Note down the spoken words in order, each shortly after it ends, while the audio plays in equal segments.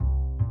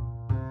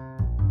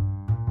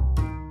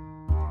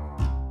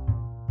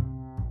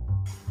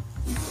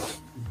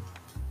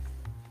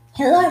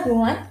Hello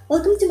everyone,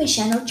 welcome to my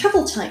channel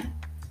Travel Time.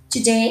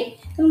 Today,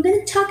 I'm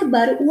going to talk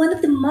about one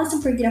of the most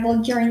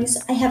unforgettable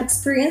journeys I have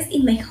experienced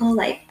in my whole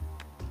life.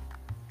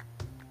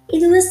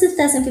 It was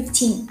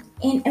 2015,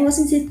 and I was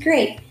in 6th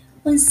grade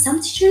when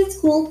some teacher at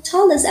school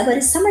told us about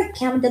a summer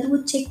camp that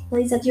would take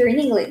place that year in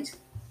England.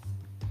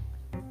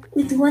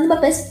 With one of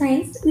my best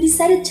friends, we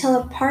decided to tell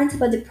our parents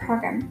about the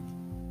program.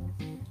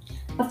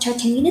 After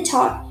attending the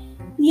talk,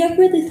 they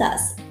agreed with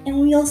us, and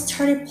we all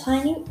started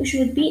planning which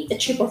would be the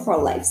trip of our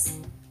lives.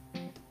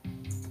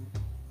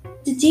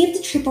 The day of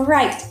the trip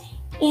arrived,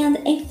 and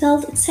I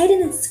felt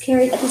excited and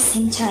scared at the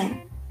same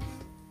time,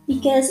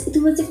 because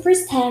it was the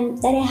first time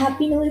that I had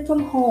been away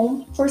from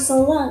home for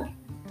so long.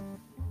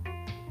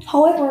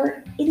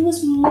 However, it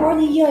was more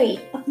the joy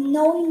of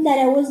knowing that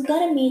I was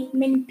gonna meet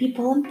many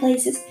people and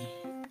places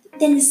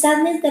than the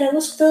sadness that I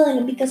was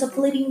feeling because of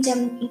leaving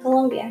them in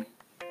Colombia.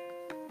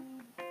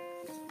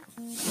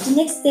 The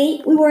next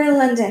day, we were in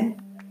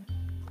London,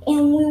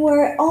 and we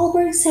were all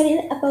very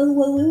excited about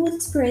what we would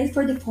experience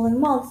for the following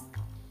month.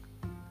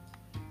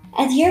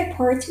 At the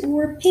airport, we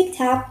were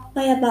picked up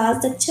by a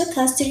bus that took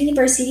us to the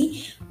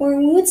university where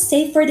we would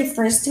stay for the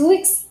first 2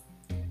 weeks.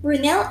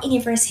 Brunel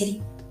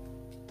University.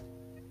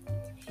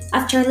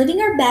 After leaving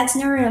our bags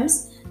in our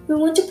rooms, we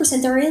went to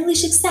present our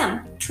English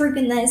exam to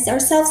organize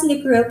ourselves in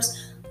the groups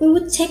we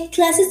would take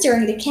classes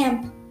during the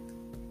camp.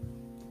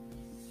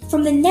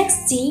 From the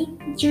next day,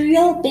 the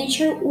real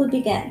adventure would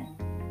begin.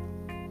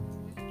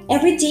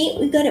 Every day,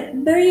 we got up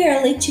very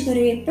early to go to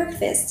eat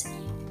breakfast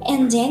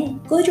and then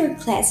go to our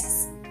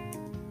classes.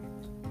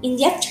 In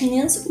the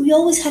afternoons, we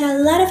always had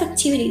a lot of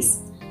activities,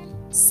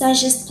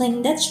 such as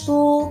playing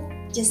dodgeball,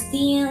 just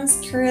dance,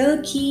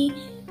 karaoke,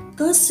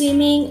 go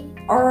swimming,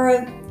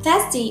 or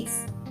fast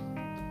dates.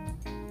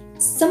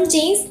 Some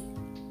days,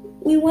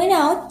 we went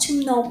out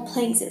to know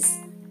places,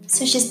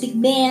 such as Big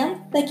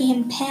Ben,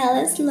 Buckingham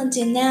Palace,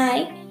 London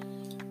Eye,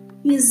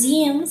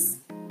 museums,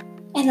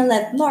 and a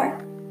lot more.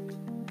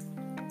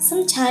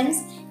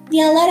 Sometimes,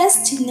 they allowed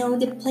us to know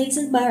the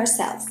places by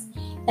ourselves,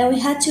 and we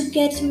had to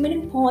get to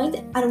meeting point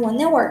at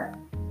 1 hour.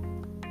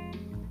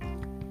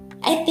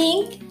 I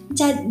think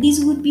that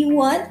this would be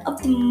one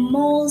of the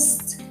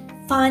most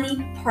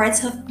funny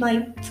parts of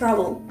my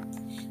travel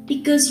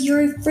because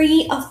you're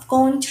free of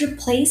going to the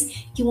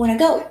place you want to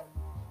go.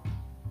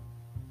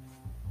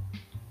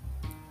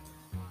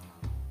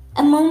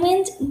 A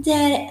moment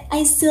that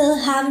I still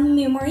have in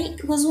memory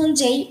was one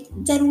day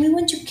that we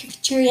went to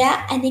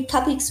cafeteria and ate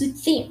cupcakes with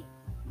theme.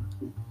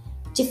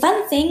 The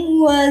fun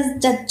thing was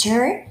that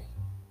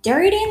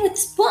they're eating with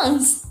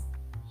spoons,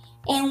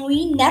 and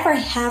we never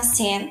have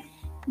seen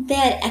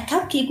that a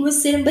cupcake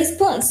was eaten by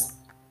spoons.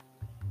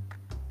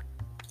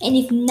 And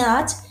if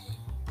not,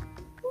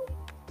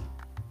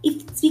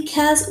 it's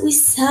because we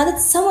saw that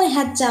someone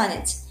had done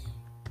it.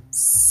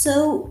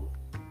 So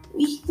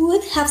we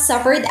would have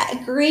suffered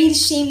a great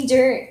shame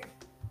there.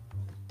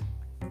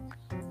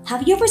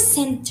 Have you ever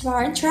seen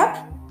Parent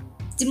Trap?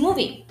 The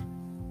movie.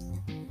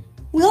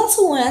 We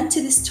also went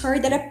to the store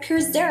that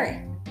appears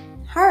there,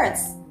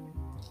 Harrods.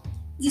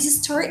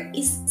 This store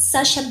is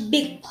such a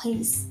big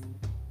place.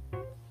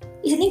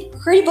 It's an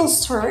incredible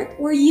store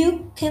where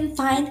you can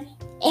find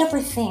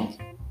everything.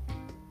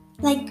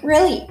 Like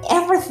really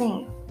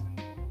everything.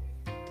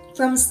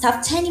 From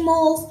stuffed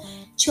animals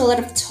to a lot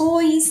of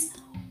toys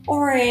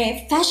or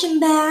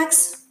fashion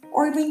bags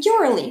or even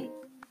jewelry.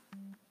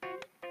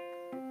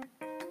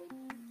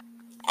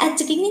 At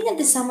the beginning of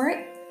the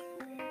summer,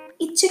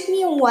 it took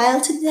me a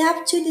while to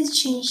adapt to the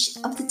change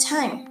of the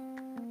time.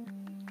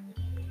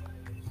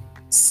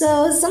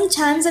 So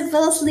sometimes I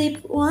fell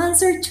asleep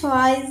once or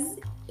twice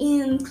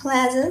in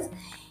classes,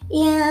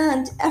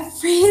 and a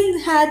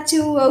friend had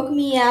to wake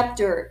me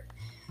after.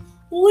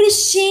 What a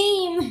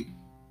shame!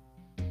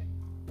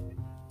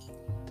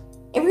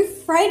 Every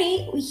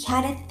Friday we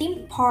had a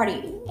theme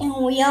party,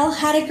 and we all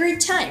had a great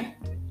time.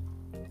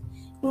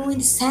 We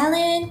went to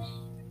salon,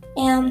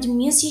 and the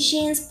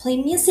musicians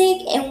played music,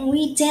 and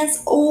we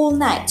danced all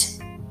night.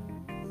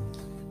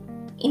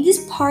 In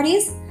these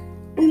parties,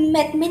 we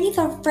met many of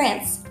our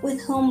friends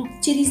with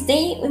whom to this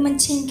day we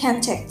maintain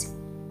contact.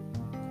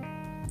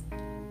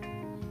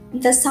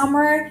 The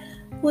summer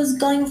was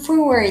going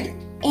forward,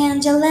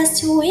 and the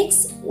last 2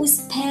 weeks we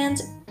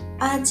spent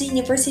at the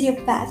University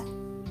of Bath,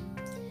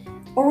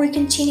 where we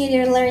continued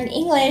to learn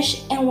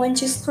English and went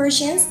to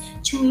excursions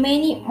to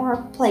many more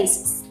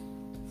places.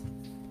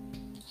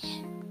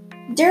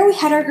 There we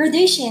had our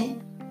graduation.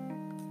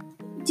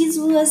 This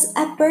was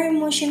a very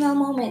emotional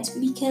moment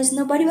because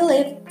nobody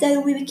believed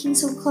that we became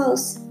so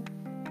close.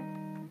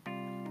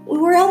 We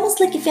were almost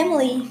like a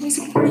family. We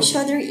support each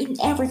other in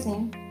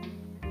everything.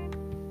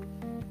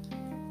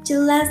 The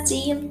last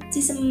day of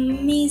this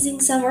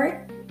amazing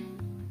summer,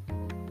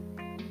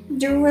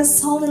 there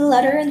was only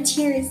laughter and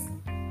tears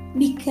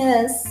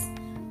because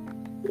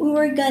we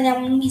were gonna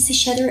miss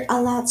each other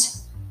a lot.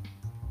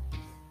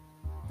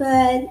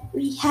 But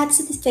we had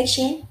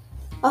satisfaction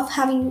of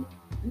having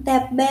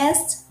the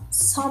best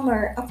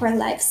summer of our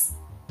lives.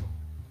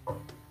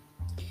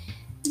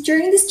 The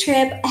During this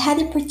trip, I had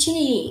the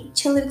opportunity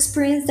to live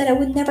experiences that I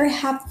would never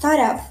have thought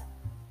of.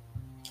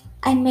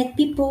 I met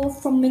people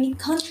from many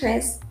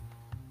countries,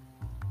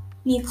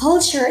 new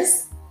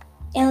cultures,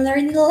 and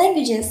learned new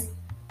languages.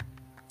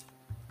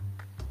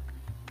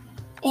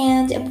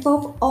 And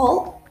above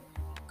all,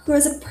 grew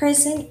as a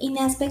person in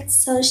aspects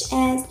such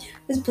as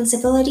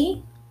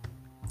responsibility,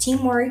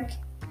 teamwork,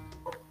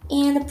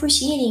 and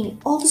appreciating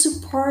all the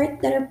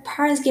support that our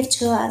parents give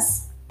to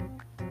us.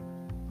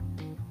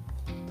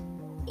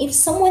 If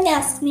someone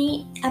asked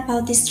me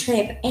about this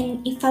trip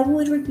and if I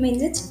would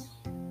recommend it,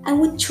 I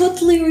would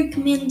totally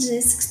recommend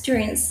this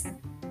experience.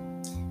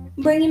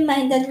 Bear in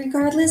mind that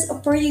regardless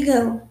of where you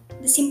go,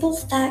 the simple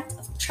fact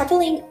of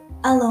traveling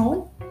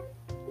alone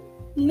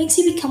makes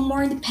you become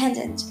more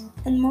independent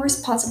and more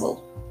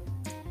responsible,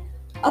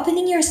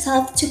 opening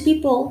yourself to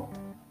people,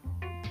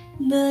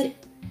 but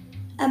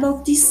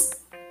above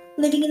this,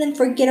 living an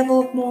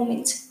unforgettable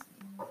moment.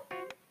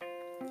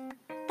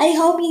 I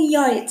hope you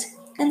enjoyed it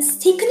and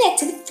stay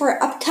connected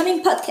for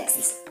upcoming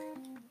podcasts.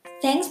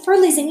 Thanks for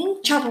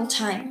listening, Travel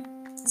Time.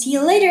 See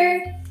you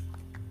later.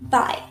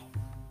 Bye.